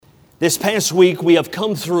This past week, we have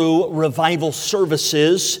come through revival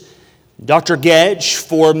services. Dr. Gedge,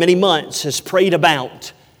 for many months, has prayed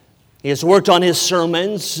about. He has worked on his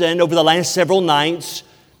sermons, and over the last several nights,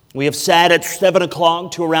 we have sat at 7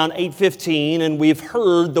 o'clock to around 8:15, and we've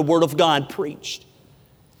heard the Word of God preached.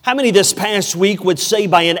 How many this past week would say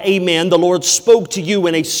by an amen, the Lord spoke to you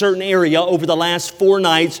in a certain area over the last 4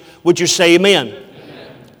 nights? Would you say amen? Amen.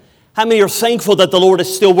 How many are thankful that the Lord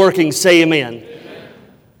is still working? Say amen.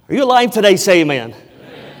 Are you alive today? Say amen.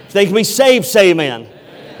 If they can be saved, say amen.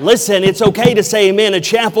 Listen, it's okay to say amen. A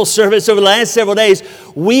chapel service over the last several days,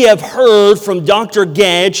 we have heard from Dr.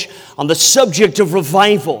 Gedge on the subject of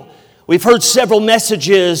revival. We've heard several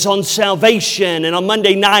messages on salvation, and on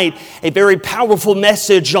Monday night, a very powerful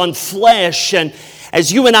message on flesh. And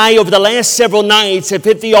as you and I, over the last several nights, have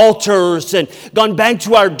hit the altars and gone back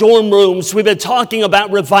to our dorm rooms, we've been talking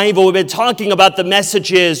about revival. We've been talking about the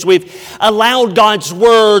messages. We've allowed God's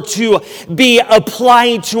Word to be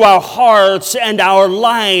applied to our hearts and our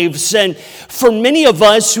lives. And for many of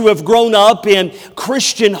us who have grown up in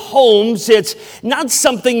Christian homes, it's not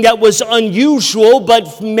something that was unusual,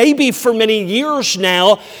 but maybe for many years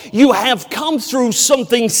now, you have come through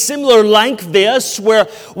something similar like this, where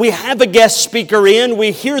we have a guest speaker in,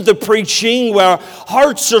 we hear the preaching, where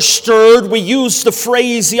hearts are stirred. We use the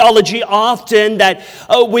phraseology often that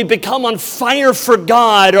we become on fire for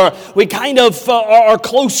God, or we kind of are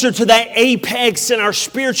closer to that apex in our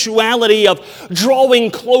spirituality of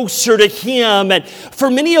drawing closer to Him. And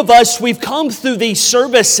for many of us, we've come through these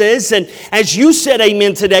services, and as you said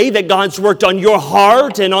amen today, that God's worked on your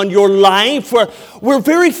heart and on your life, we're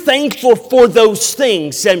very thankful for those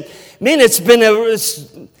things. And man, it's been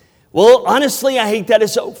well, honestly, I hate that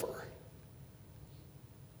it's over.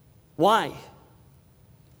 Why?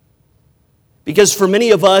 Because for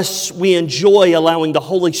many of us, we enjoy allowing the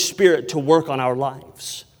Holy Spirit to work on our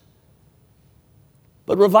lives.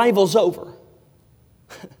 But revival's over.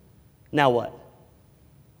 Now what?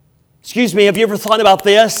 Excuse me, have you ever thought about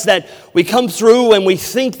this? That we come through and we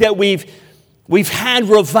think that we've had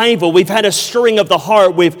revival, we've had a stirring of the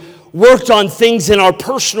heart, we've worked on things in our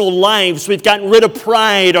personal lives. We've gotten rid of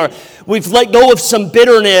pride, or we've let go of some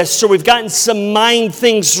bitterness, or we've gotten some mind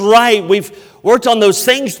things right. We've worked on those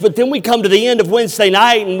things, but then we come to the end of Wednesday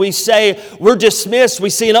night and we say, we're dismissed. We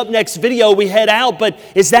see an up next video, we head out, but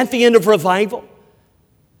is that the end of revival?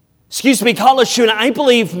 Excuse me, college student, I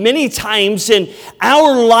believe many times in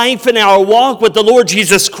our life and our walk with the Lord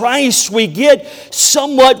Jesus Christ, we get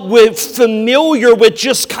somewhat familiar with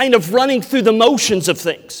just kind of running through the motions of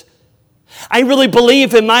things. I really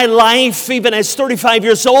believe in my life, even as 35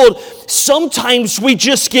 years old, sometimes we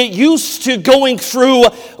just get used to going through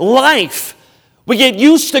life. We get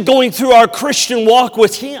used to going through our Christian walk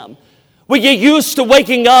with Him. We get used to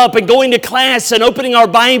waking up and going to class and opening our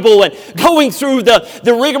Bible and going through the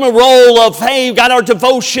rigmarole of, hey, we got our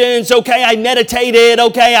devotions, okay, I meditated,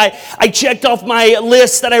 okay, I checked off my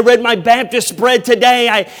list that I read my Baptist bread today,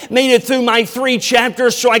 I made it through my 3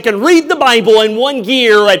 chapters so I can read the Bible in one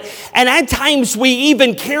year, and at times we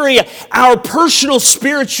even carry our personal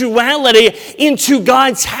spirituality into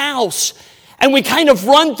God's house. And we kind of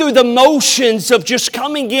run through the motions of just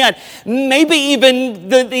coming in. Maybe even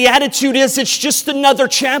the attitude is it's just another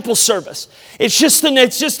chapel service. It's just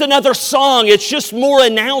another song. It's just more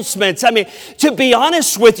announcements. I mean, to be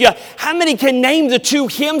honest with you, how many can name the 2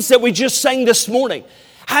 hymns that we just sang this morning?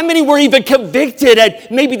 How many were even convicted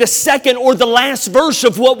at maybe the second or the last verse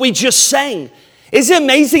of what we just sang? Isn't it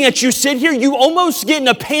amazing that you sit here, you almost get in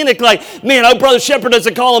a panic like, man, oh, Brother Shepherd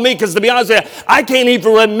doesn't call on me, because to be honest with you, I can't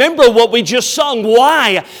even remember what we just sung.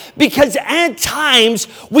 Why? Because at times,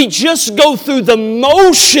 we just go through the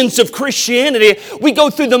motions of Christianity. We go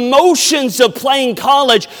through the motions of playing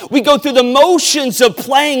college. We go through the motions of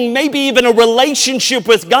playing maybe even a relationship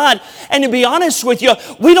with God. And to be honest with you,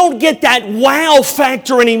 we don't get that wow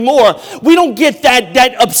factor anymore. We don't get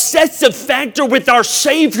that obsessive factor with our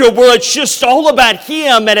Savior where it's just all about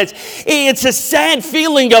Him, and it's a sad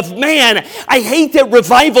feeling of, man, I hate that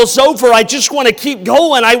revival's over. I just want to keep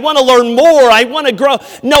going. I want to learn more. I want to grow.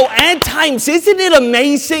 No, at times, isn't it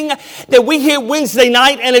amazing that we hit Wednesday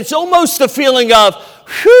night and it's almost a feeling of,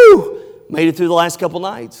 whew, made it through the last couple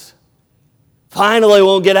nights. Finally,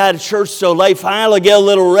 won't get out of church so late. Finally, get a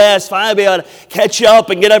little rest. Finally, be able to catch up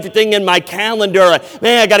and get everything in my calendar.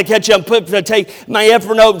 Man, I got to catch up and take my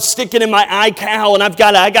Evernote and stick it in my iCal, and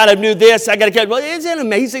I got to do this. I got to catch. Well, isn't it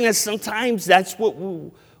amazing that sometimes that's what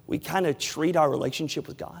we kind of treat our relationship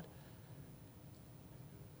with God?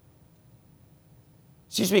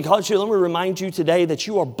 Excuse me, college student, let me remind you today that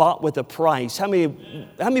you are bought with a price. How many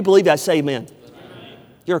believe that? Say amen.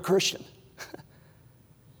 You're a Christian.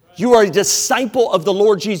 You are a disciple of the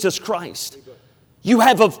Lord Jesus Christ. You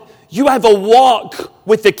have a walk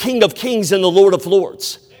with the King of Kings and the Lord of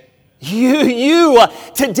Lords. You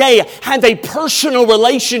today have a personal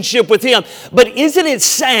relationship with Him. But isn't it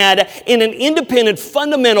sad in an independent,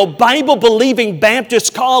 fundamental, Bible-believing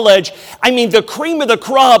Baptist college, the cream of the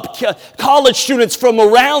crop college students from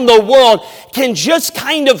around the world can just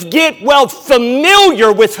kind of get,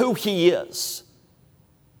 familiar with who He is.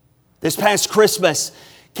 This past Christmas,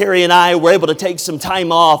 Carrie and I were able to take some time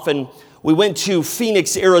off, and we went to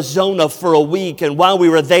Phoenix, Arizona for a week. And while we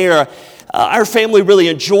were there, our family really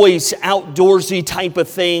enjoys outdoorsy type of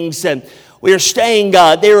things. And we were staying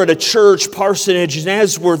there at a church parsonage. And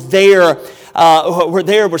as we're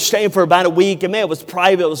staying for about a week. And man, it was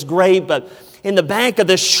private, it was great. But in the back of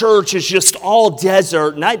this church is just all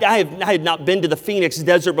desert. And I had not been to the Phoenix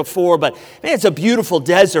desert before, but man, it's a beautiful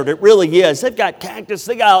desert. It really is. They've got cactus.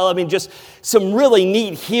 They got, just some really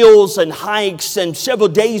neat hills and hikes. And several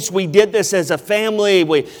days we did this as a family.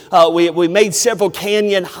 We made several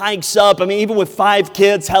canyon hikes up. Even with 5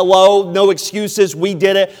 kids, hello, no excuses. We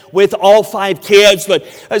did it with all 5 kids. But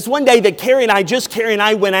it was one day that Carrie and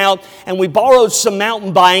I went out and we borrowed some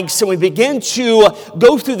mountain bikes and we began to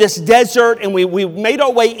go through this desert, and we made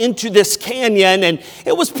our way into this canyon, and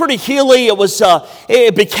it was pretty hilly.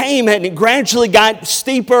 It gradually got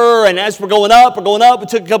steeper, and as we're going up, we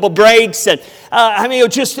took a couple breaks, and it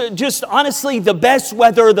was just honestly the best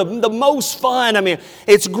weather, the most fun.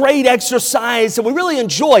 It's great exercise, and we really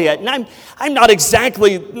enjoy it. And I'm not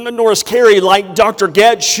exactly, nor is Carrie, like Dr.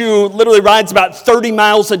 Getch, who literally rides about 30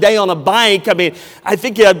 miles a day on a bike. I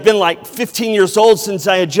think I've been like 15 years old since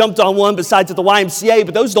I had jumped on one besides at the YMCA,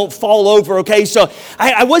 but those don't fall over, okay? So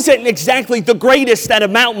I wasn't exactly the greatest at a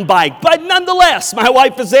mountain bike, but nonetheless, my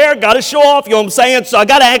wife is there, got to show off, you know what I'm saying? So I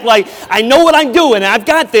got to act like I know what I'm doing, and I've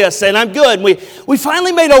got this, and I'm good. And we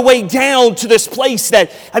finally made our way down to this place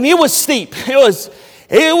that, it was steep.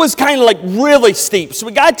 It was kind of like really steep. So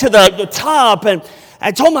we got to the top, and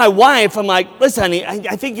I told my wife, I'm like, listen, honey,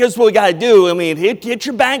 I think here's what we got to do. Hit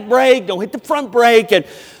your back brake, don't hit the front brake. And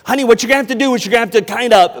honey, what you're going to have to do is you're going to have to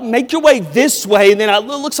kind of make your way this way. And then it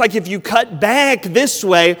looks like if you cut back this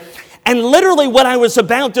way. And literally what I was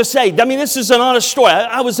about to say, this is an honest story.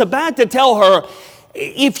 I was about to tell her,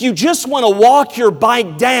 if you just want to walk your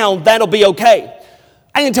bike down, that'll be okay.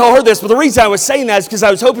 I didn't tell her this, but the reason I was saying that is because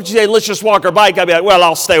I was hoping she'd say, let's just walk our bike. I'd be like, well,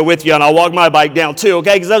 I'll stay with you and I'll walk my bike down too,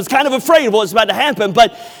 okay? Because I was kind of afraid of what was about to happen.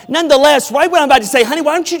 But nonetheless, right when I'm about to say, honey,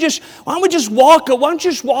 why don't you just walk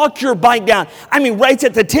your bike down? Right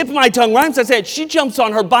at the tip of my tongue, right as I said, she jumps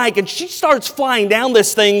on her bike and she starts flying down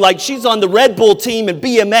this thing like she's on the Red Bull team in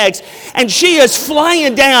BMX. And she is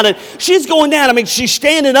flying down and she's going down. She's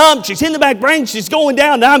standing up, she's in the back brake, she's going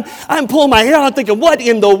down. And I'm pulling my hair out, I'm thinking,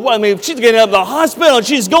 she's getting out of the hospital.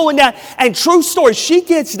 She's going down, and true story, she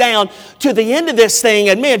gets down to the end of this thing,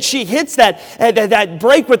 and man, she hits that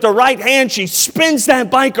brake with the right hand. She spins that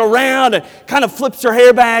bike around and kind of flips her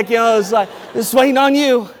hair back. It's like, just waiting on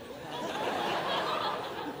you.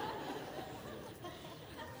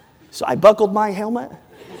 So I buckled my helmet,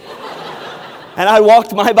 and I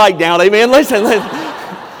walked my bike down. Amen. Listen.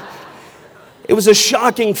 It was a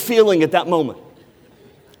shocking feeling at that moment.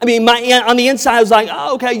 On the inside, I was like,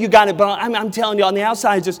 oh, okay, you got it. But I'm telling you, on the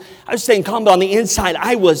outside, I was staying calm. But on the inside,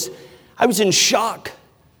 I was in shock.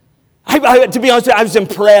 To be honest with you, I was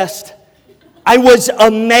impressed. I was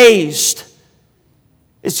amazed.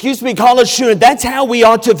 Excuse me, college student, that's how we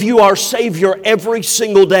ought to view our Savior every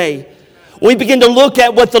single day. When we begin to look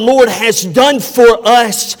at what the Lord has done for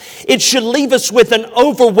us, it should leave us with an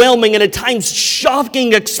overwhelming and at times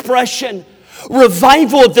shocking expression.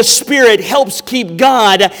 Revival of the Spirit helps keep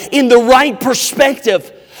God in the right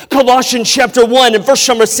perspective. Colossians chapter 1 and verse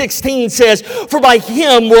number 16 says, for by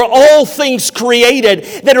Him were all things created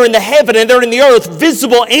that are in the heaven and that are in the earth,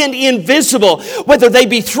 visible and invisible, whether they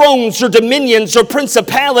be thrones or dominions or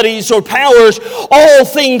principalities or powers, all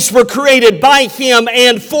things were created by Him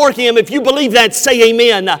and for Him. If you believe that, say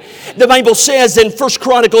amen. The Bible says in 1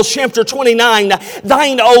 Chronicles chapter 29,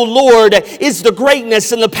 thine, O Lord, is the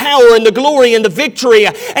greatness and the power and the glory and the victory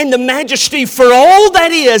and the majesty, for all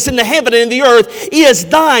that is in the heaven and in the earth is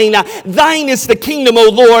thine. Thine is the kingdom, O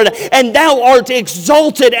Lord, and thou art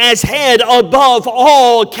exalted as head above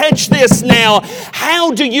all. Catch this now.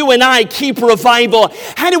 How do you and I keep revival?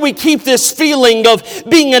 How do we keep this feeling of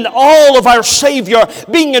being in awe of our Savior,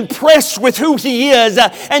 being impressed with who He is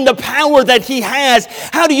and the power that He has?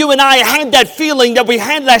 How do you and I have that feeling that we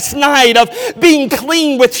had last night of being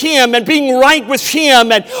clean with Him and being right with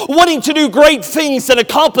Him and wanting to do great things and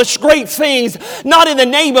accomplish great things, not in the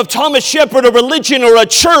name of Thomas Shepard or religion or a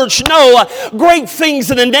church. No, great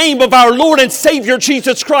things in the name of our Lord and Savior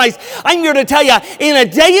Jesus Christ. I'm here to tell you, in a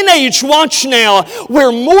day and age, watch now,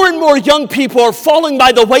 where more and more young people are falling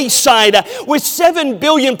by the wayside, with 7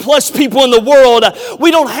 billion plus people in the world,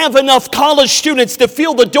 we don't have enough college students to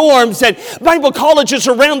fill the dorms, and Bible colleges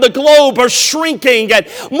around the globe are shrinking, and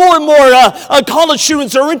more college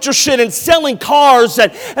students are interested in selling cars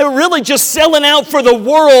and really just selling out for the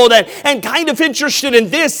world and kind of interested in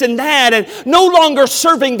this and that and no longer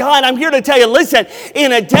serving God. I'm here to tell you, listen,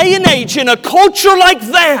 in a day and age, in a culture like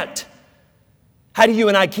that, how do you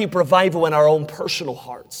and I keep revival in our own personal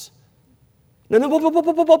hearts?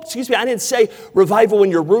 No, excuse me, I didn't say revival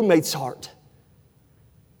in your roommate's heart.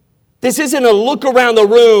 This isn't a look around the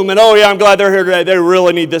room and, oh yeah, I'm glad they're here today. They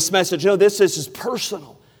really need this message. No, this is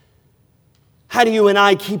personal. How do you and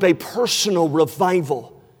I keep a personal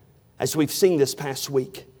revival as we've seen this past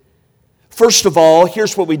week? First of all,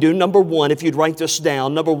 here's what we do. Number one, if you'd write this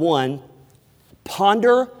down. Number one,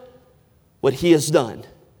 ponder what He has done.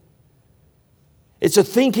 It's a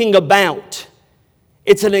thinking about.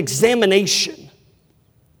 It's an examination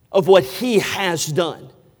of what He has done.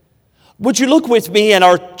 Would you look with me at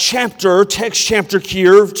our text chapter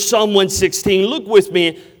here, Psalm 116. Look with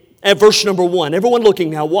me at verse number 1. Everyone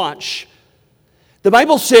looking now, watch. The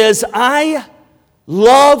Bible says, I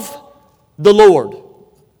love the Lord.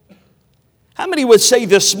 How many would say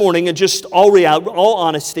this morning, and just all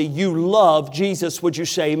honesty, you love Jesus? Would you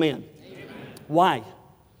say amen? Amen. Why?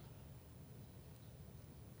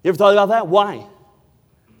 You ever thought about that? Why?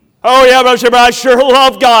 Oh yeah, but I sure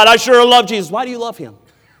love God. I sure love Jesus. Why do you love Him?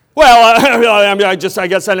 Well, I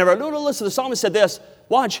guess I never. No, listen, the psalmist said this.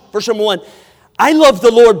 Watch, verse number 1. I love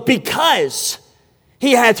the Lord because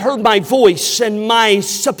He hath heard my voice and my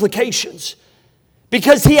supplications,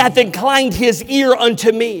 because He hath inclined His ear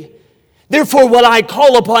unto me. Therefore will I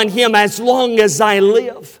call upon Him as long as I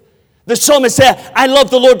live. The psalmist said, I love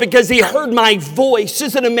the Lord because He heard my voice.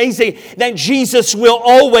 Isn't it amazing that Jesus will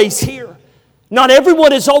always hear? Not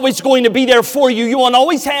everyone is always going to be there for you. You won't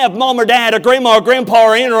always have mom or dad or grandma or grandpa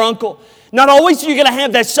or aunt or uncle. Not always are you going to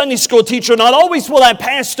have that Sunday school teacher. Not always will that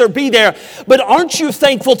pastor be there. But aren't you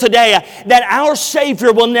thankful today that our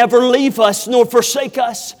Savior will never leave us nor forsake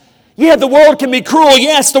us? Yeah, the world can be cruel.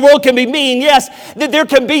 Yes, the world can be mean. Yes, there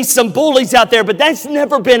can be some bullies out there. But that's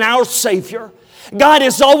never been our Savior. God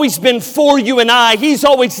has always been for you and I. He's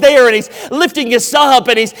always there, and He's lifting us up,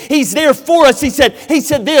 and He's there for us. He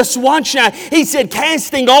said this, watch now. He said,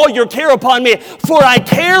 casting all your care upon me, for I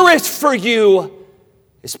careth for you.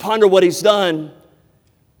 Just ponder what He's done.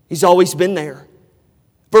 He's always been there.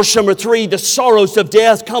 Verse number 3, the sorrows of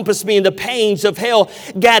death compassed me, and the pains of hell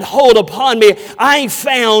gat hold upon me. I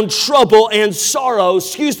found trouble and sorrow.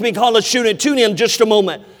 Excuse me, college student, tune in just a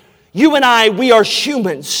moment. You and I, we are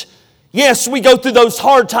humans. Yes, we go through those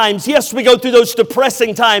hard times. Yes, we go through those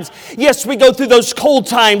depressing times. Yes, we go through those cold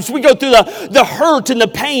times. We go through the hurt and the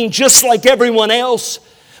pain just like everyone else.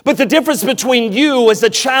 But the difference between you as a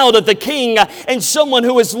child of the King and someone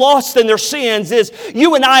who is lost in their sins is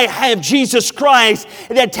you and I have Jesus Christ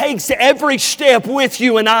that takes every step with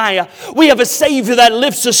you and I. We have a Savior that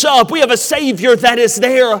lifts us up. We have a Savior that is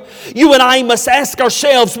there. You and I must ask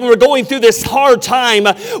ourselves when we're going through this hard time,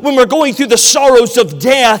 when we're going through the sorrows of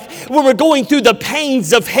death, when we're going through the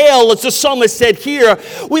pains of hell, as the psalmist said here,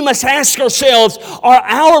 we must ask ourselves, are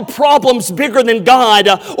our problems bigger than God,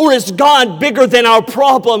 or is God bigger than our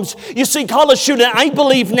problems? You see, college student, I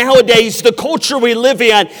believe nowadays, the culture we live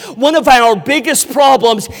in, one of our biggest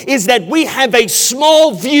problems is that we have a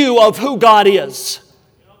small view of who God is.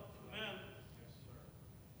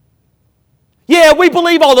 Yeah, we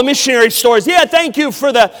believe all the missionary stories. Yeah, thank you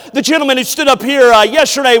for the gentleman who stood up here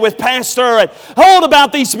yesterday with Pastor and told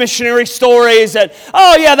about these missionary stories. And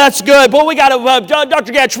oh yeah, that's good. But we got to,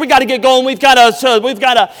 Dr. Gatch, we got to get going. We've got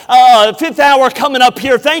a fifth hour coming up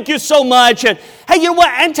here. Thank you so much. And hey, you know what?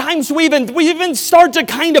 At times we even start to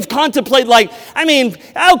kind of contemplate, like, I mean,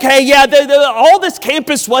 okay, yeah, all this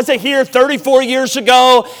campus wasn't here 34 years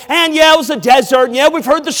ago, and yeah, it was a desert. And yeah, we've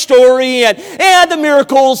heard the story, and yeah, the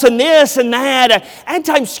miracles, and this and that. At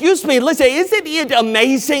times, excuse me, listen, isn't it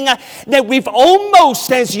amazing that we've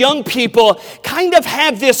almost, as young people, kind of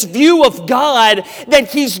have this view of God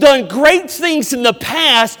that He's done great things in the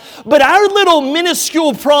past, but our little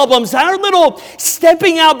minuscule problems, our little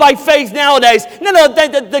stepping out by faith nowadays, no,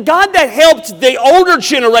 the God that helped the older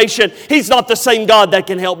generation, He's not the same God that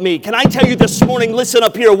can help me. Can I tell you this morning, listen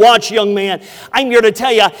up here, watch, young man. I'm here to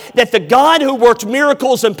tell you that the God who worked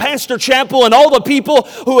miracles in Pastor Chapel and all the people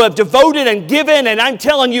who have devoted and given, and I'm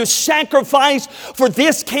telling you, sacrificed for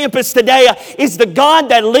this campus today is the God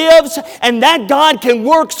that lives, and that God can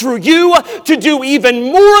work through you to do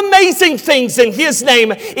even more amazing things in His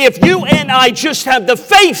name if you and I just have the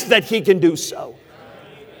faith that He can do so.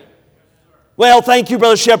 Well, thank you,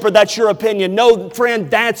 Brother Shepherd, that's your opinion. No,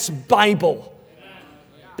 friend, that's Bible.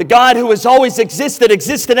 The God who has always existed,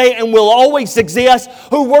 exists today, and will always exist,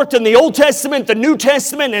 who worked in the Old Testament, the New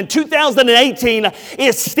Testament, and 2018,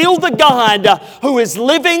 is still the God who is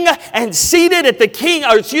living and seated at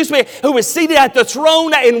who is seated at the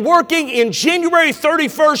throne and working in January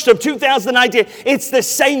 31st of 2019. It's the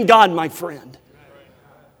same God, my friend.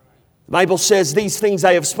 The Bible says, "These things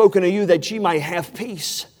I have spoken to you that ye might have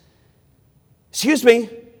peace." The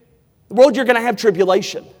world, you're going to have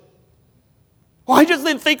tribulation. Well, I just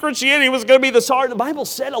didn't think Christianity was going to be this hard. The Bible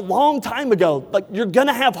said a long time ago, like, you're going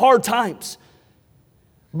to have hard times.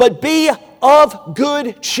 But be of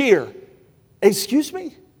good cheer. Excuse me?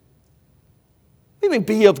 What do you mean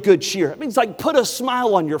be of good cheer? It means like put a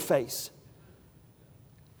smile on your face.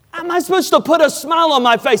 How am I supposed to put a smile on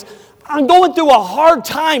my face? I'm going through a hard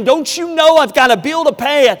time. Don't you know I've got a bill to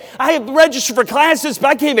pay? I have registered for classes, but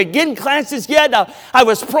I can't even get in classes yet. I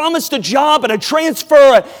was promised a job and a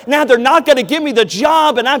transfer. Now they're not going to give me the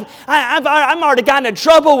job, and I'm already gotten in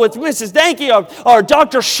trouble with Mrs. Danke or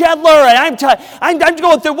Dr. Shedler, and I'm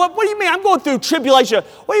going through, what do you mean? I'm going through tribulation.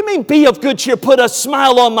 What do you mean be of good cheer? Put a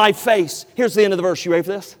smile on my face. Here's the end of the verse. You ready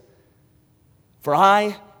for this? For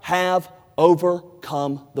I have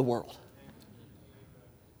overcome the world.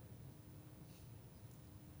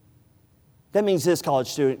 That means this, college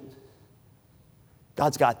student,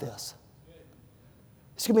 God's got this.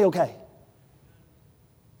 It's going to be okay.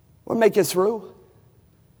 We'll make it through.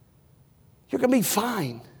 You're going to be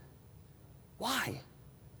fine. Why?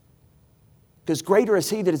 Because greater is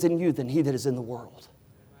He that is in you than he that is in the world.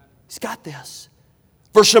 He's got this.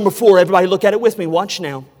 Verse number 4, everybody look at it with me. Watch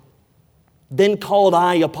now. Then called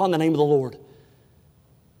I upon the name of the Lord.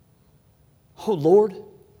 Oh, Lord,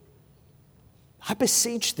 I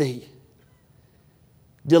beseech Thee,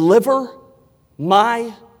 deliver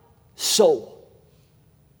my soul.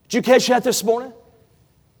 Did you catch that this morning?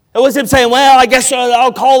 It wasn't him saying, well, I guess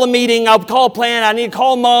I'll call a meeting, I'll call a plan, I need to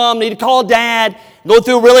call mom, I need to call dad, go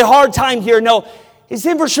through a really hard time here. No, it's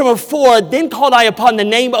in verse number 4, then called I upon the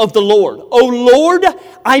name of the Lord. O Lord,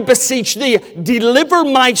 I beseech Thee, deliver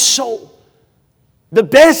my soul. The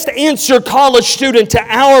best answer, college student, to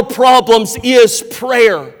our problems is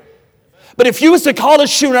prayer. But if you as a college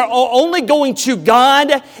student are only going to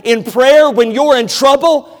God in prayer when you're in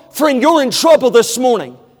trouble, friend, you're in trouble this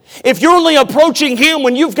morning. If you're only approaching Him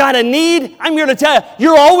when you've got a need, I'm here to tell you,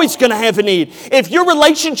 you're always going to have a need. If your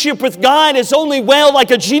relationship with God is only, well, like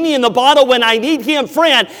a genie in the bottle when I need Him,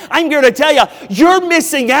 friend, I'm here to tell you, you're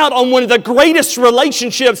missing out on one of the greatest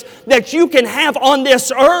relationships that you can have on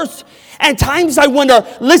this earth. At times I wonder,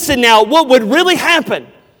 listen now, what would really happen?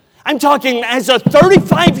 I'm talking as a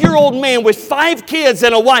 35-year-old man with 5 kids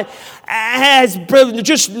and a wife, has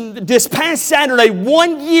just this past Saturday,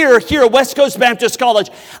 1 year here at West Coast Baptist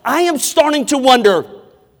College, I am starting to wonder,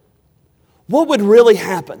 what would really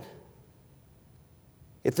happen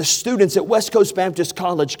if the students at West Coast Baptist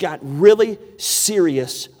College got really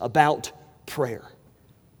serious about prayer?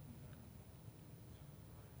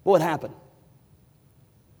 What would happen?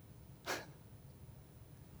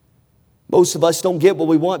 Most of us don't get what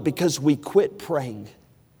we want because we quit praying.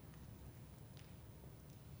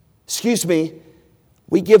 Excuse me,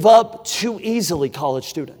 we give up too easily, college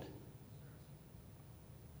student.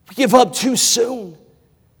 We give up too soon.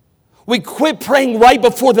 We quit praying right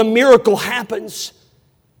before the miracle happens.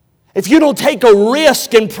 If you don't take a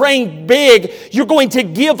risk in praying big, you're going to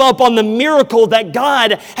give up on the miracle that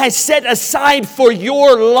God has set aside for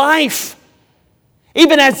your life.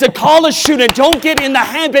 Even as a college student, don't get in the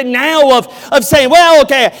habit now of saying, well,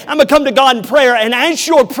 okay, I'm going to come to God in prayer. And as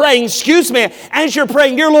you're praying,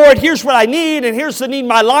 dear Lord, here's what I need, and here's the need in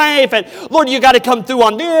my life. And Lord, you got to come through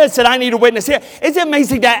on this, and I need a witness here. It's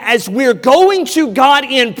amazing that as we're going to God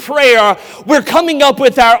in prayer, we're coming up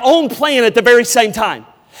with our own plan at the very same time.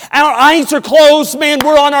 Our eyes are closed, man,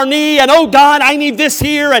 we're on our knee, and oh God, I need this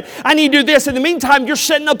here, and I need to do this. In the meantime, you're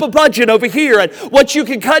setting up a budget over here, and what you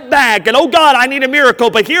can cut back, and oh God, I need a miracle,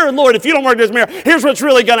 but here, Lord, if you don't work this miracle, here's what's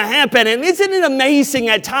really going to happen. And isn't it amazing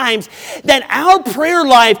at times that our prayer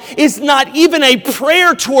life is not even a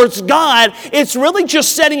prayer towards God, it's really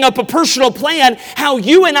just setting up a personal plan how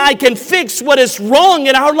you and I can fix what is wrong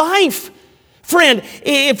in our life. Friend,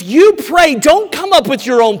 if you pray, don't come up with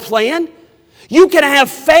your own plan. You can have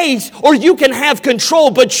faith or you can have control,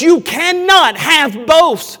 but you cannot have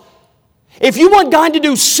both. If you want God to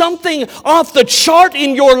do something off the chart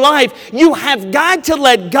in your life, you have got to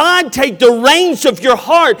let God take the reins of your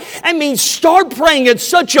heart. I mean, start praying in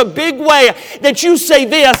such a big way that you say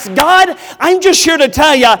this, God, I'm just here to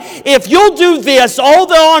tell you, if you'll do this, all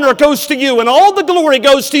the honor goes to you and all the glory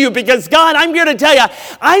goes to you, because God, I'm here to tell you,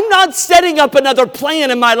 I'm not setting up another plan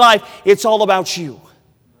in my life. It's all about you.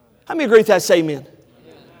 How many agree with that? Say amen.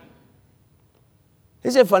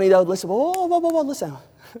 Isn't it funny though? Listen, whoa, listen.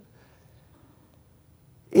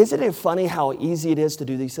 Isn't it funny how easy it is to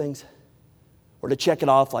do these things? Or to check it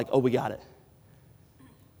off like, oh, we got it.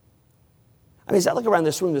 I mean, as I look around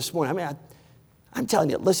this room this morning, I mean, I'm telling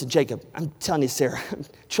you, listen, Jacob, I'm telling you, Sarah,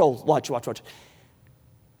 Joel, watch.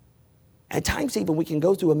 At times even we can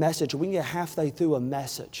go through a message, or we can get halfway through a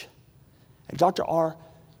message. And Dr. R,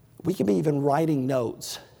 we can be even writing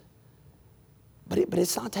notes. But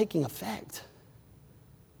it's not taking effect.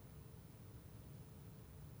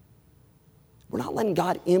 We're not letting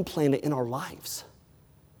God implant it in our lives.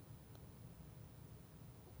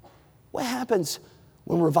 What happens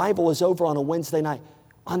when revival is over on a Wednesday night?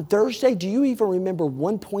 On Thursday, do you even remember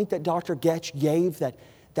one point that Dr. Getch gave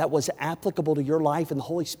that was applicable to your life, and the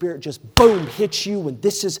Holy Spirit just, boom, hits you, and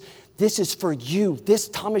this is for you. This,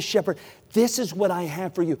 Thomas Shepard, this is what I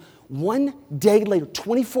have for you. One day later,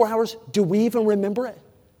 24 hours, do we even remember it?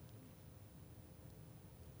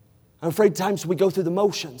 I'm afraid times we go through the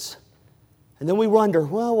motions. And then we wonder,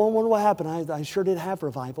 well, I wonder what happened. I sure did have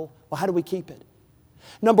revival. Well, how do we keep it?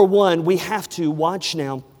 Number one, we have to watch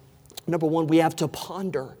now. Number one, we have to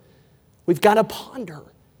ponder. We've got to ponder.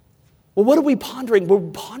 Well, what are we pondering? We're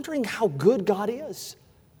pondering how good God is.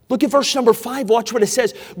 Look at verse number 5. Watch what it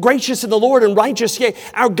says. Gracious in the Lord and righteous, yea,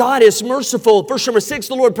 our God is merciful. Verse number 6,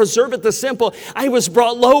 the Lord preserveth the simple. I was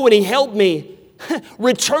brought low and he helped me.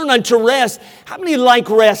 Return unto rest. How many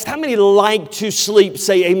like rest? How many like to sleep?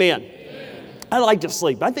 Say amen. I like to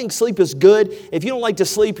sleep. I think sleep is good. If you don't like to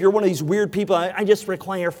sleep, you're one of these weird people. I just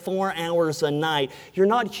require 4 hours a night. You're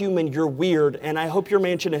not human, you're weird. And I hope your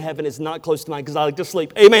mansion in heaven is not close to mine because I like to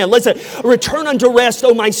sleep. Amen. Listen, return unto rest,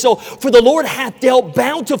 O my soul, for the Lord hath dealt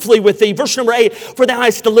bountifully with thee. Verse number 8, for thou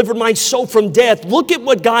hast delivered my soul from death. Look at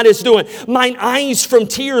what God is doing. Mine eyes from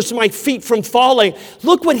tears, my feet from falling.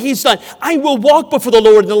 Look what he's done. I will walk before the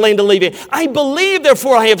Lord in the land of living. I believe,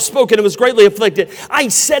 therefore I have spoken and was greatly afflicted. I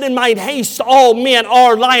said in mine haste, all men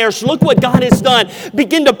are liars. Look what God has done.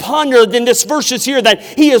 Begin to ponder in this verses here that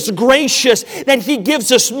he is gracious, that he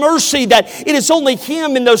gives us mercy, that it is only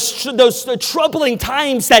him in those troubling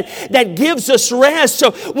times that gives us rest.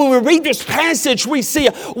 So when we read this passage, we see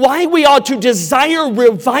why we ought to desire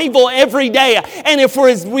revival every day. And if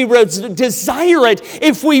we desire it,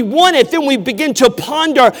 if we want it, then we begin to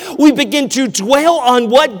ponder. We begin to dwell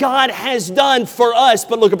on what God has done for us.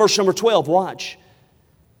 But look at verse number 12. Watch.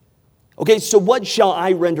 Okay, so what shall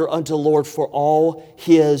I render unto the Lord for all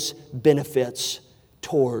his benefits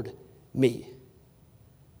toward me?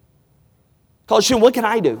 Caution, what can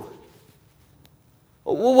I do?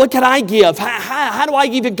 What can I give? How do I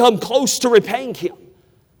even come close to repaying him?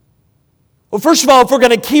 Well, first of all, if we're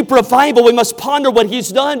going to keep revival, we must ponder what he's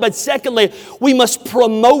done. But secondly, we must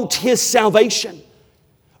promote his salvation.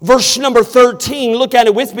 Verse number 13, look at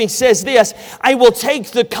it with me, says this, I will take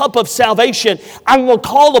the cup of salvation. I will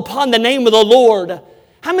call upon the name of the Lord.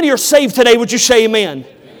 How many are saved today? Would you say amen?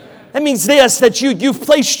 Amen. That means this, that you've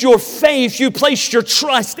placed your faith, you placed your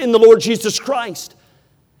trust in the Lord Jesus Christ.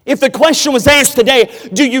 If the question was asked today,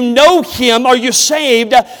 do you know him? Are you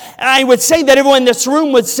saved? I would say that everyone in this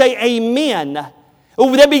room would say amen.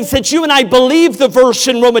 That means that you and I believe the verse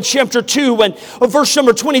in Romans chapter 2 and verse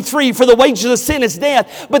number 23, for the wages of sin is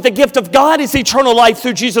death, but the gift of God is eternal life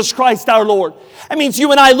through Jesus Christ our Lord. That means you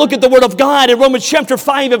and I look at the Word of God in Romans chapter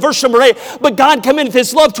 5 and verse number 8, but God commendeth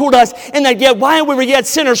his love toward us, and that yet while we were yet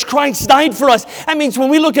sinners, Christ died for us. That means when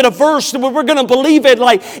we look at a verse, we're going to believe it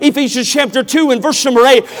like Ephesians chapter 2 and verse number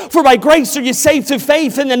 8, for by grace are you saved through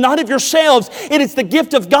faith, and then not of yourselves. It is the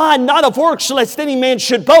gift of God, not of works, lest any man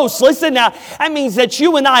should boast. Listen now, that means that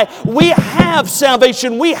you and we have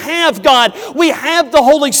salvation. We have God. We have the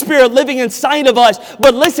Holy Spirit living inside of us.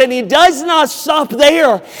 But listen, He does not stop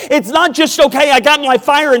there. It's not just, okay, I got my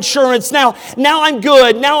fire insurance now. Now I'm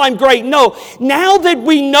good. Now I'm great. No. Now that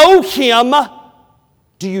we know Him,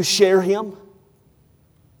 do you share Him?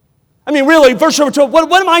 I mean, really, verse number 12,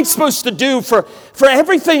 what am I supposed to do for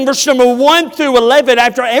everything, verse number 1 through 11,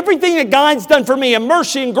 after everything that God's done for me, and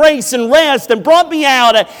mercy and grace and rest, and brought me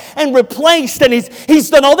out and replaced, and He's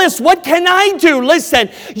done all this. What can I do? Listen,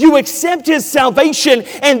 you accept His salvation,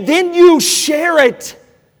 and then you share it.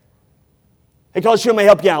 Because let me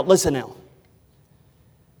help you out. Listen now.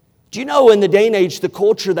 Do you know in the day and age, the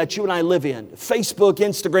culture that you and I live in, Facebook,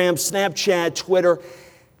 Instagram, Snapchat, Twitter,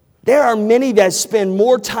 there are many that spend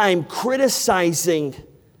more time criticizing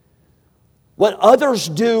what others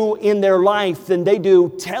do in their life than they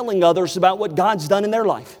do telling others about what God's done in their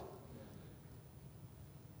life.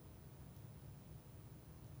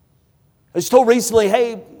 I was told recently,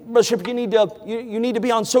 hey, Bishop, you need to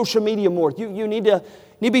be on social media more. You need to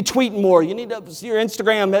be tweeting more. You need to see your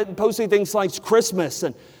Instagram posting things like Christmas.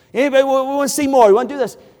 And anybody, we want to see more. We want to do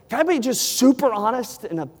this. Can I be just super honest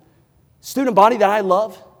in a student body that I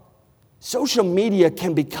love? Social media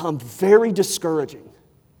can become very discouraging.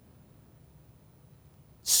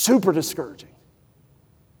 Super discouraging.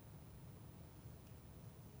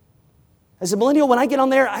 As a millennial, when I get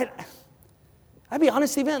on there, I'll be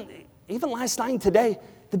honest, even last night and today,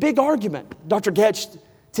 the big argument, Dr. Getch,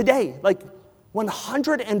 today, like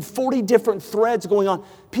 140 different threads going on.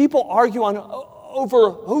 People argue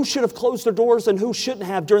over who should have closed their doors and who shouldn't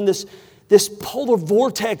have during this polar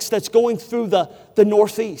vortex that's going through the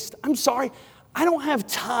Northeast. I'm sorry, I don't have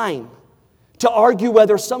time to argue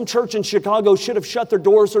whether some church in Chicago should have shut their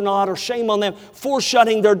doors or not, or shame on them for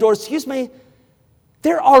shutting their doors. Excuse me,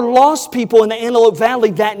 there are lost people in the Antelope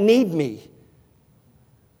Valley that need me.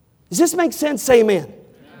 Does this make sense? Say amen.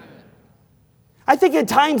 I think at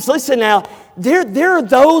times, listen now, there are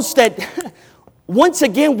those that, once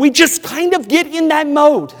again, we just kind of get in that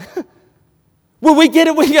mode. Where we get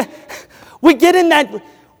in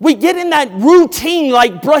that routine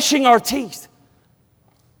like brushing our teeth.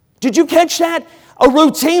 Did you catch that? A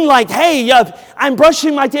routine like, hey, I'm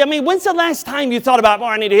brushing my teeth. I mean, when's the last time you thought about,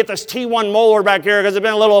 I need to hit this T1 molar back here because it's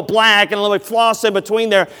been a little black and a little floss in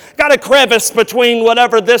between there. Got a crevice between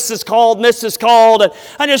whatever this is called and this is called. And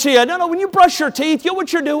I just say, no, when you brush your teeth, you know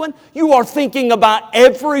what you're doing? You are thinking about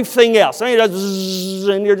everything else. I mean,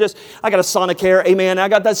 and you're just, I got a Sonicare, amen. I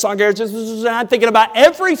got that Sonicare, and I'm thinking about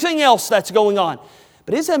everything else that's going on.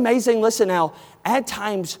 But isn't it amazing? Listen now, at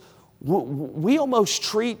times, we almost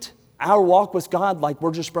treat our walk with God like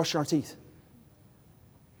we're just brushing our teeth.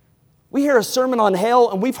 We hear a sermon on hell,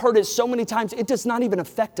 and we've heard it so many times, it does not even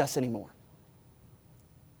affect us anymore.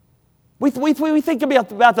 We think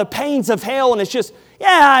about the pains of hell, and it's just,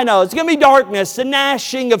 yeah, I know, it's going to be darkness, the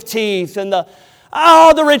gnashing of teeth, and the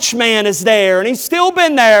rich man is there, and he's still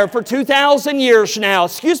been there for 2,000 years now.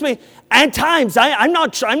 Excuse me, at times, I'm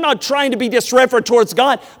not trying to be disreverent towards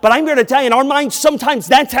God, but I'm going to tell you, in our minds, sometimes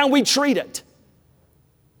that's how we treat it.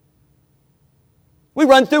 We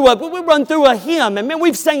run through a hymn, and man,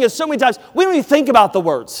 we've sang it so many times, we don't even think about the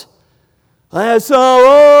words. We're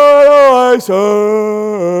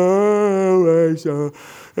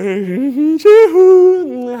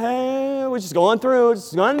just going through,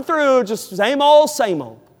 just same old, same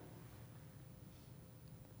old.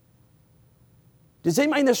 Does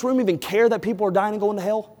anybody in this room even care that people are dying and going to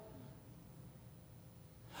hell?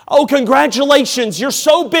 Oh, congratulations, you're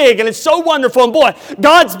so big and it's so wonderful. And boy,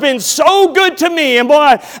 God's been so good to me. And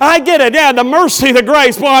boy, I get it. Yeah, the mercy, the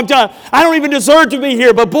grace. Boy, I'm done. I don't even deserve to be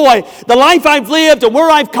here. But boy, the life I've lived and where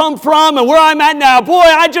I've come from and where I'm at now, boy,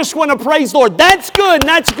 I just want to praise the Lord. That's good and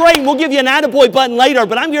that's great. And we'll give you an attaboy button later.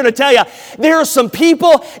 But I'm here to tell you, there are some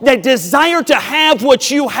people that desire to have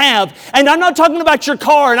what you have. And I'm not talking about your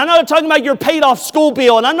car. And I'm not talking about your paid off school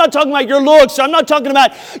bill. And I'm not talking about your looks. I'm not talking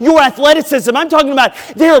about your athleticism. I'm talking about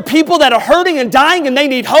there are people that are hurting and dying and they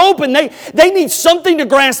need hope and they need something to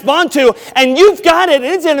grasp onto, and you've got it.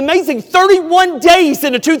 It's an amazing 31 days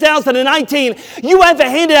into 2019. You haven't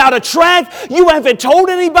handed out a tract. You haven't told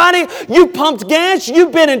anybody. You pumped gas.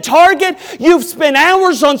 You've been in Target. You've spent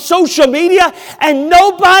hours on social media, and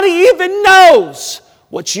nobody even knows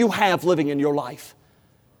what you have living in your life.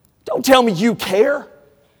 Don't tell me you care.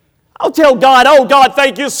 I'll tell God, oh God,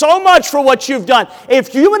 thank you so much for what you've done.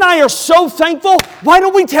 If you and I are so thankful, why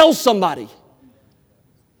don't we tell somebody?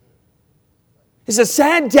 It's a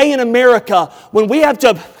sad day in America when we have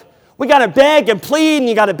to We got to beg and plead, and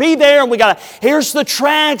you got to be there, and here's the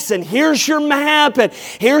tracks, and here's your map, and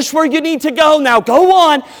here's where you need to go. Now go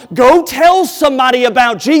on, go tell somebody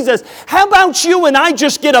about Jesus. How about you and I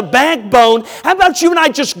just get a backbone? How about you and I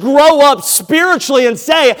just grow up spiritually and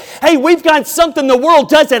say, hey, we've got something the world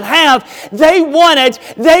doesn't have. They want it,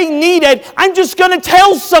 they need it. I'm just going to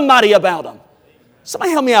tell somebody about them.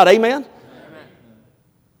 Somebody help me out, amen?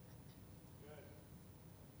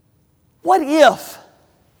 What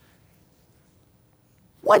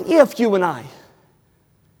if you and I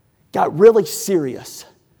got really serious?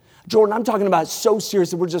 Jordan, I'm talking about so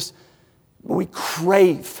serious that we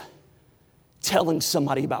crave telling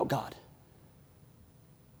somebody about God.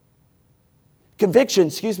 Conviction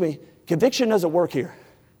doesn't work here.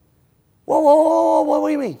 Whoa, what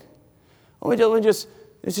do you mean? Let me just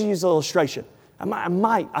use an illustration. I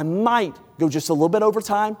might go just a little bit over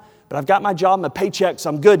time, but I've got my job, my paycheck, so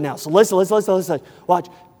I'm good now. So listen. Watch.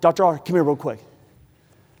 Dr. R, come here real quick.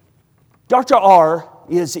 Dr. R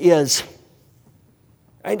is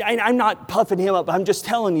I'm not puffing him up, I'm just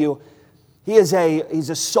telling you, he's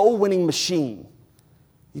a soul-winning machine.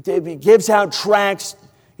 He gives out tracts.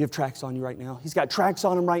 You have tracts on you right now. He's got tracts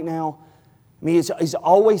on him right now. I mean, he's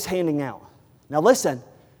always handing out. Now listen,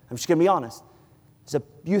 I'm just going to be honest. As a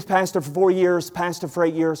youth pastor for 4 years, pastor for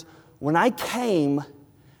 8 years, when I came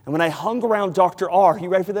and when I hung around Dr. R, you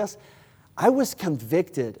ready for this? I was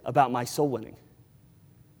convicted about my soul winning.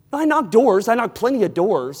 I knocked doors. I knocked plenty of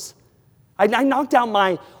doors. I knocked out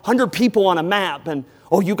my 100 people on a map, and,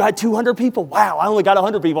 oh, you got 200 people? Wow, I only got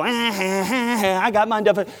 100 people. I got mine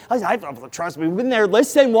definitely. Trust me, we've been there,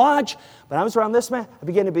 listen, watch. But I was around this man, I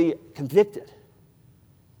began to be convicted.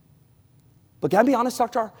 But can I be honest,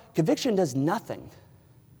 Dr. R? Conviction does nothing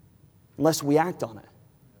unless we act on it.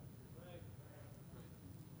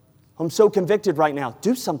 I'm so convicted right now.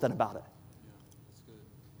 Do something about it.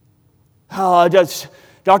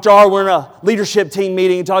 Dr. R, we're in a leadership team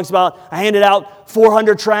meeting. He talks about, I handed out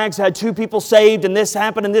 400 tracts, I had 2 people saved, and this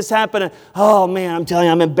happened, and this happened. And, oh, man, I'm telling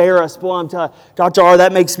you, I'm embarrassed. Boy, I'm telling you, Dr. R,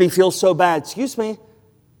 that makes me feel so bad. Excuse me.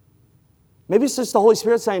 Maybe it's just the Holy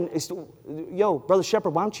Spirit saying, yo, Brother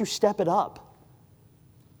Shepherd, why don't you step it up?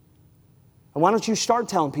 And why don't you start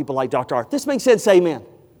telling people like Dr. R? If this makes sense, say amen.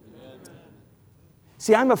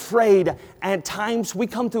 See, I'm afraid at times we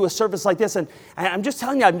come through a service like this, and I'm just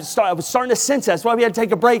telling you, I was starting to sense that. That's why we had to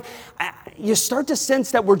take a break. You start to sense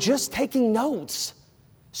that we're just taking notes.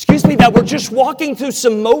 That we're just walking through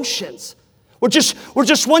some motions. We're just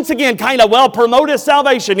once again kind of, promoted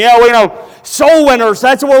salvation. Yeah, soul winners,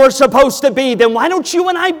 that's where we're supposed to be. Then why don't you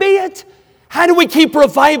and I be it? How do we keep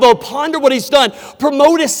revival? Ponder what He's done.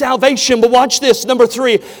 Promote His salvation. But watch this, number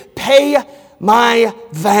 3, pay my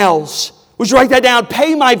vows. Would you write that down?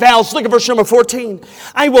 Pay my vows. Look at verse number 14.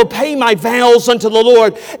 I will pay my vows unto the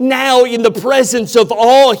Lord now in the presence of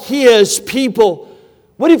all His people.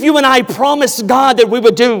 What if you and I promised God that we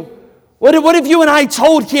would do? What if you and I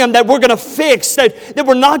told Him that we're going to fix, that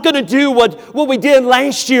we're not going to do what we did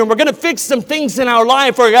last year, and we're going to fix some things in our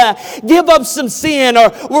life, or give up some sin,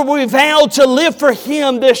 or we vowed to live for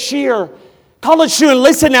Him this year? College student,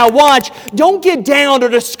 listen now, watch. Don't get down or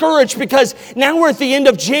discouraged because now we're at the end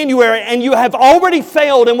of January and you have already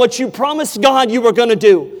failed in what you promised God you were going to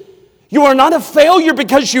do. You are not a failure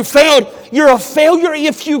because you failed. You're a failure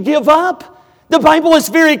if you give up. The Bible is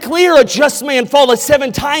very clear. A just man falleth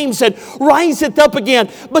 7 times and riseth up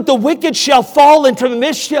again, but the wicked shall fall into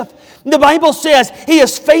mischief. The Bible says He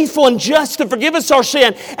is faithful and just to forgive us our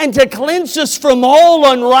sin and to cleanse us from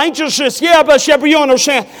all unrighteousness. Yeah, but Shepherd, you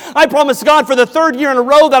understand. I promised God for the 3rd year in a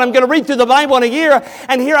row that I'm going to read through the Bible in a year.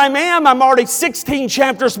 And here I am. I'm already 16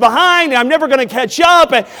 chapters behind. And I'm never going to catch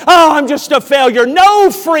up. And, I'm just a failure. No,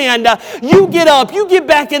 friend. You get up. You get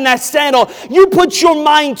back in that saddle. You put your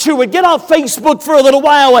mind to it. Get off Facebook for a little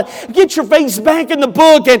while. And get your face back in the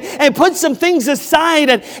book. And put some things aside.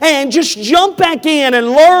 And just jump back in and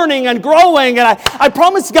learning and growing. And I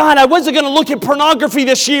promised God I wasn't going to look at pornography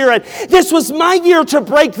this year. And this was my year to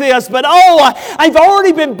break this. But I've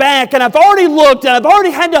already been back and I've already looked and I've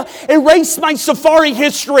already had to erase my Safari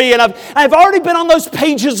history. And I've already been on those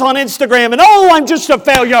pages on Instagram. And I'm just a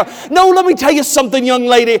failure. No, let me tell you something, young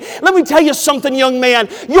lady. Let me tell you something, young man.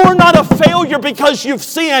 You're not a failure because you've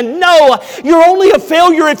sinned. No, you're only a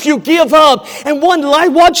failure if you give up. And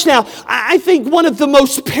watch now. I think one of the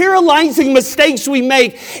most paralyzing mistakes we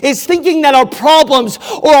make is thinking that our problems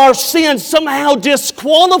or our sins somehow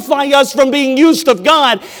disqualify us from being used of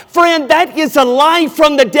God. Friend, that is a lie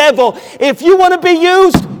from the devil. If you want to be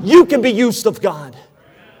used, you can be used of God.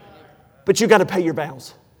 But you got to pay your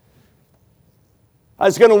vows. I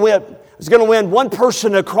was going to win one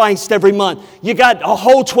person to Christ every month. You got a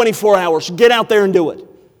whole 24 hours. Get out there and do it.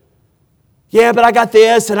 Yeah, but I got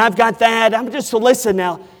this and I've got that. I'm just, listen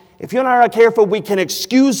now. If you and I are careful, we can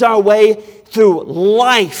excuse our way through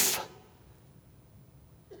life.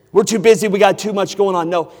 We're too busy. We got too much going on.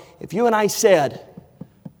 No, if you and I said,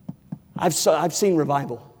 I've seen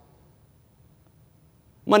revival.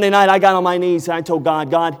 Monday night, I got on my knees and I told God,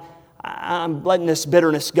 God, I'm letting this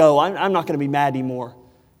bitterness go. I'm not going to be mad anymore.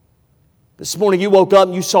 This morning you woke up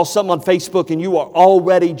and you saw something on Facebook and you are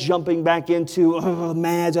already jumping back into,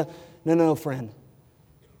 mad. No, friend.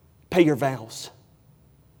 Pay your vows.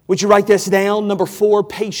 Would you write this down? Number 4,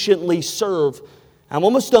 patiently serve. I'm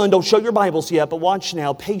almost done. Don't show your Bibles yet, but watch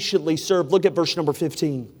now. Patiently serve. Look at verse number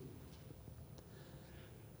 15.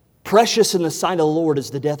 Precious in the sight of the Lord is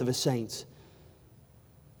the death of His saints.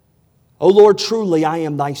 O Lord, truly I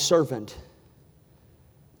am Thy servant.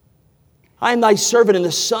 I am Thy servant and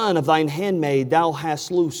the son of Thine handmaid. Thou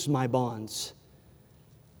hast loosed my bonds.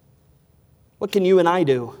 What can you and I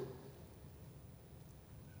do?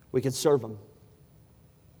 We can serve Him.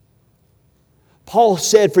 Paul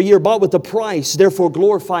said, for ye are bought with a price, therefore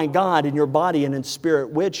glorify God in your body and in spirit,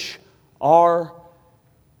 which are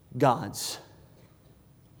God's.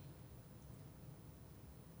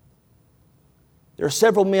 There are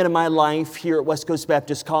several men in my life here at West Coast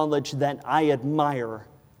Baptist College that I admire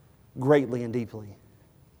greatly and deeply.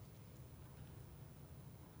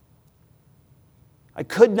 I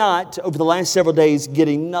could not, over the last several days, get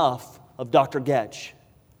enough of Dr. Getch.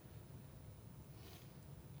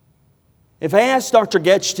 If I asked Dr.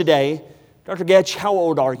 Getch today, Dr. Getch, how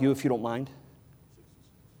old are you, if you don't mind?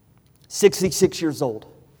 66 years old.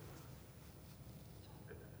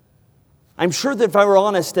 I'm sure that if I were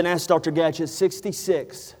honest and asked Dr. Getch at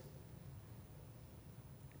 66,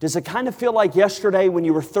 does it kind of feel like yesterday when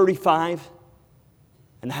you were 35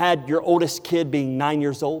 and had your oldest kid being 9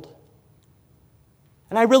 years old?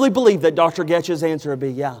 And I really believe that Dr. Getch's answer would be,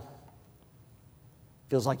 yeah,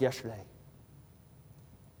 feels like yesterday.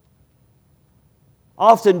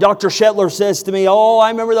 Often Dr. Shetler says to me, oh, I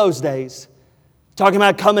remember those days. Talking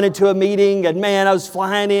about coming into a meeting and man, I was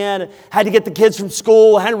flying in, and had to get the kids from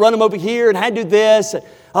school, had to run them over here and had to do this. And,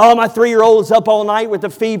 oh, my 3-year-old is up all night with the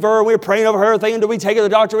fever. We were praying over her, thinking, do we take her to the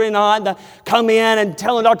doctor or not? And come in and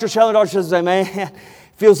telling Dr. Shetler, Dr. Shetler says, man,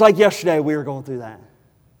 feels like yesterday we were going through that.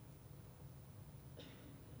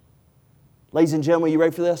 Ladies and gentlemen, you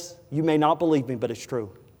ready for this? You may not believe me, but it's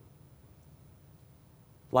true.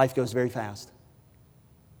 Life goes very fast.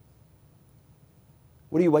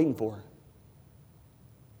 What are you waiting for?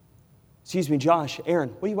 Excuse me, Josh, Aaron,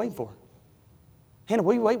 what are you waiting for? Hannah,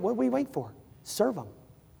 what are you waiting for? Serve Him.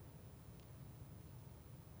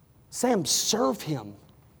 Sam, serve Him.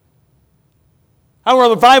 I don't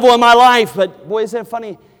have revival in my life, but boy, isn't it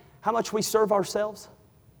funny how much we serve ourselves?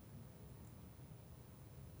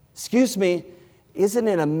 Excuse me, isn't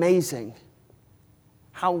it amazing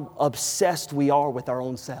how obsessed we are with our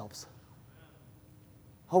own selves?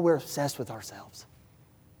 Oh, we're obsessed with ourselves.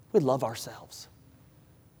 We love ourselves.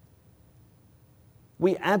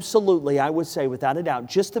 We absolutely, I would say without a doubt,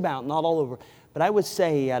 just about, not all over, but I would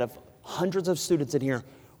say out of hundreds of students in here,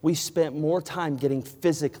 we spent more time getting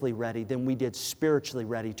physically ready than we did spiritually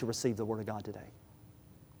ready to receive the Word of God today.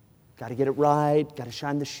 Got to get it right, got to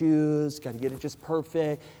shine the shoes, got to get it just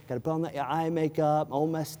perfect, got to put on the eye makeup, all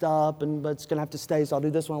messed up, but it's going to have to stay, so I'll do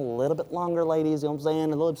this one a little bit longer, ladies, you know what I'm saying?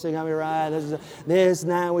 The lipstick got me right, this,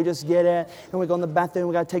 now, we just get it, and we go in the bathroom,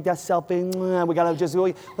 we got to take that selfie, we got to just,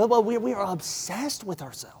 well, we are obsessed with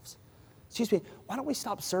ourselves. Excuse me, why don't we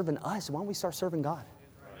stop serving us, why don't we start serving God?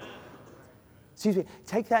 Excuse me,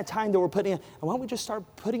 take that time that we're putting in, and why don't we just start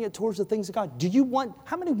putting it towards the things of God?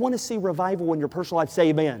 How many want to see revival in your personal life? Say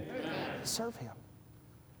amen. Serve Him.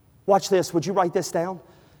 Watch this. Would you write this down?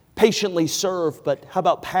 Patiently serve, but how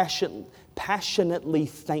about passionately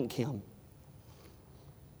thank Him?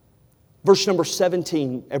 Verse number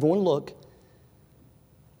 17. Everyone look.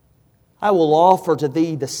 I will offer to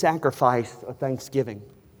Thee the sacrifice of thanksgiving.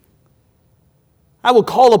 I will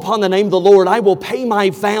call upon the name of the Lord. I will pay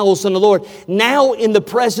my vows unto the Lord. Now in the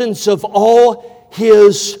presence of all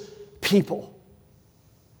His people.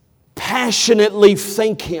 Passionately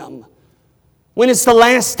thank Him. When it's the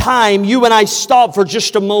last time you and I stop for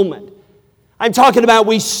just a moment. I'm talking about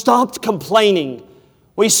we stopped complaining.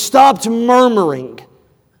 We stopped murmuring.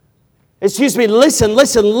 Excuse me, listen,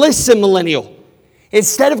 millennial.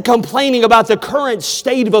 Instead of complaining about the current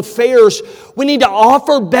state of affairs, we need to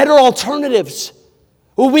offer better alternatives.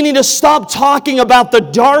 We need to stop talking about the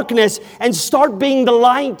darkness and start being the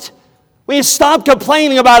light. We need to stop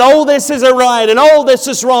complaining about, oh, this isn't right, and oh, this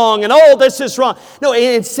is wrong, and oh, this is wrong. No,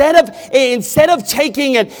 instead of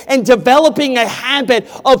taking it and developing a habit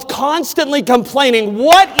of constantly complaining,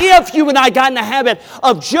 what if you and I got in the habit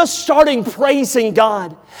of just starting praising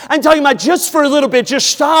God? I'm talking about just for a little bit, just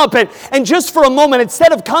stop it, and just for a moment,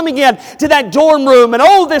 instead of coming in to that dorm room, and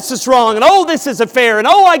oh, this is wrong, and oh, this isn't fair, and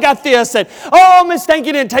oh, I got this, and oh, Miss Stanky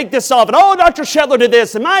didn't take this off, and oh, Dr. Shetler did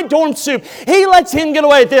this, and my dorm soup, he lets him get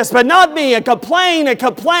away with this, but not me, and complain, and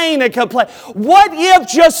complain, and complain. What if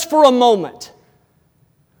just for a moment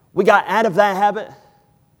we got out of that habit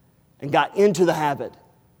and got into the habit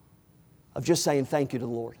of just saying thank you to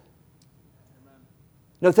the Lord?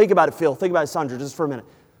 No, think about it, Phil. Think about it, Sandra, just for a minute.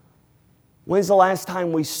 When's the last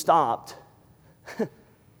time we stopped,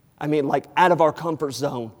 like out of our comfort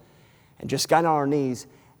zone and just got on our knees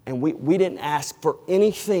and we didn't ask for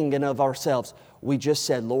anything in of ourselves. We just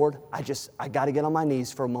said, Lord, I got to get on my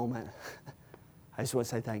knees for a moment. I just want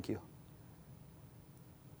to say thank you.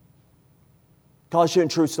 College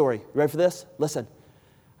student true story. You ready for this? Listen,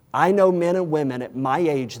 I know men and women at my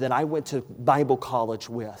age that I went to Bible college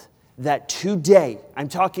with that today, I'm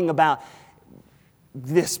talking about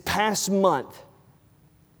this past month,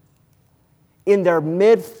 in their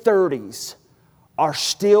mid-30s, are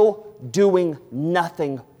still doing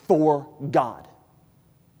nothing for God.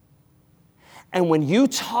 And when you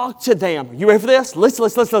talk to them, you ready for this?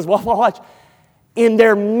 Listen, watch. In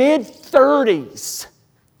their mid-30s,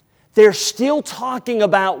 they're still talking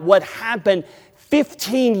about what happened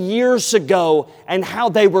 15 years ago and how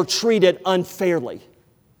they were treated unfairly.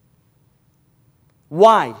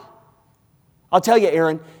 Why? I'll tell you,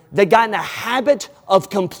 Aaron, they got in the habit of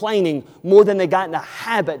complaining more than they got in the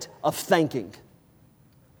habit of thanking.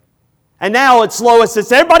 And now it's Lois,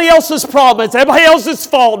 it's everybody else's problem, it's everybody else's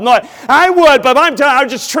fault. No, I would, but I'm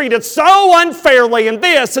just treated so unfairly and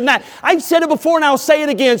this and that. I've said it before and I'll say it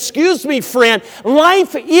again. Excuse me, friend.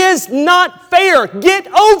 Life is not fair. Get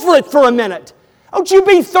over it for a minute. Don't you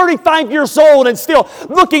be 35 years old and still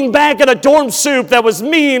looking back at a dorm soup that was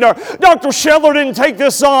mean, or Dr. Shetler didn't take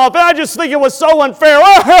this off, and I just think it was so unfair.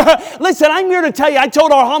 Listen, I'm here to tell you, I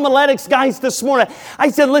told our homiletics guys this morning,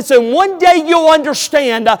 I said, listen, one day you'll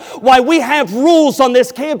understand why we have rules on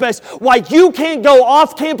this campus, why you can't go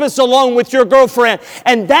off campus alone with your girlfriend.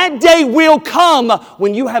 And that day will come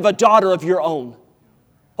when you have a daughter of your own.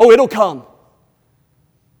 Oh, it'll come.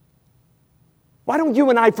 Why don't you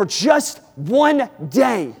and I, for just one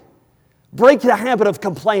day, break the habit of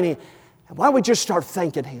complaining? And why don't we just start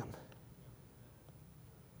thanking Him?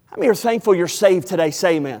 How many are thankful you're saved today?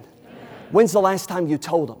 Say amen. When's the last time you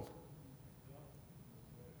told Him?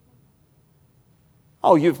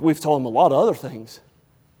 Oh, we've told Him a lot of other things.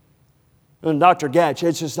 And Dr. Gatch,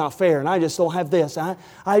 it's just not fair, and I just don't have this.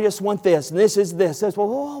 I just want this, and this is this.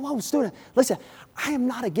 Well, whoa, student, listen, I am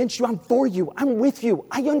not against you. I'm for you. I'm with you.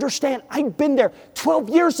 I understand. I've been there. 12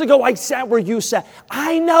 years ago, I sat where you sat.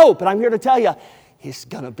 I know, but I'm here to tell you, it's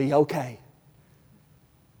going to be okay.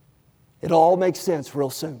 It'll all make sense real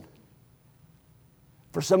soon.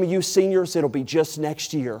 For some of you seniors, it'll be just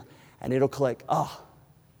next year, and it'll click. Oh,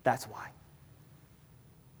 that's why.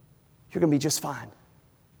 You're going to be just fine.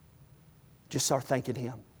 Just start thanking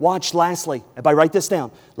Him. Watch, lastly, everybody write this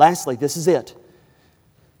down. Lastly, this is it.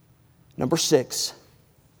 Number 6,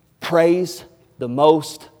 praise the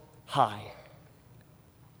Most High.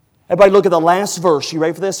 Everybody look at the last verse. You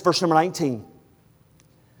ready for this? Verse number 19.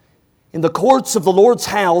 In the courts of the Lord's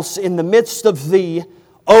house, in the midst of thee,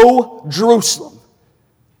 O Jerusalem.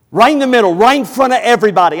 Right in the middle, right in front of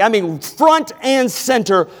everybody. I mean, front and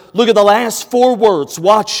center. Look at the last 4 words.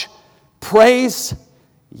 Watch. Praise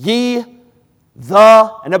ye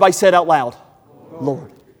the, and everybody say it out loud,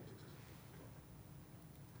 Lord.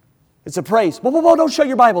 It's a praise. Whoa, don't show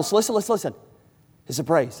your Bibles. Listen. It's a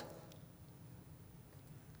praise.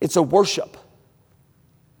 It's a worship.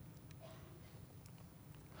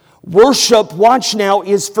 Worship, watch now,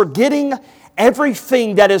 is forgetting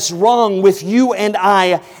everything that is wrong with you and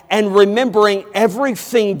I and remembering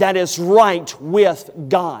everything that is right with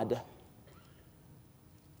God.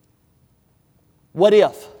 What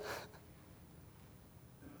if?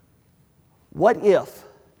 What if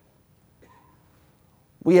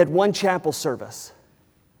we had one chapel service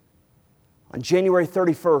on January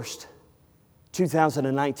 31st,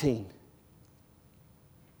 2019,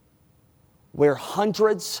 where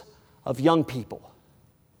hundreds of young people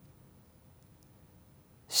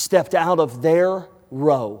stepped out of their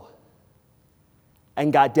row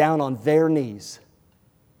and got down on their knees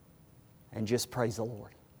and just praised the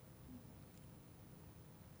Lord?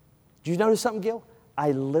 Did you notice something, Gil?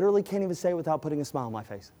 I literally can't even say it without putting a smile on my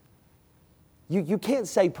face. You can't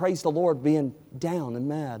say praise the Lord being down and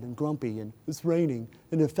mad and grumpy and it's raining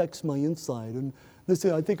and it affects my inside. And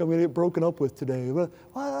listen, I think I'm going to get broken up with today. Wow.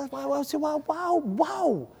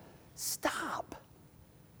 Stop.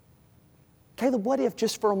 Caleb, what if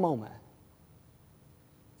just for a moment,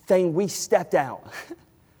 we stepped out.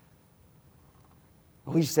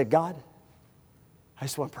 We just said, God, I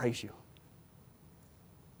just want to praise you.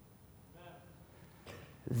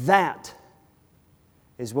 That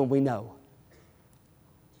is when we know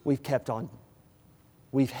we've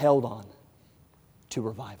held on to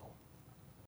revival.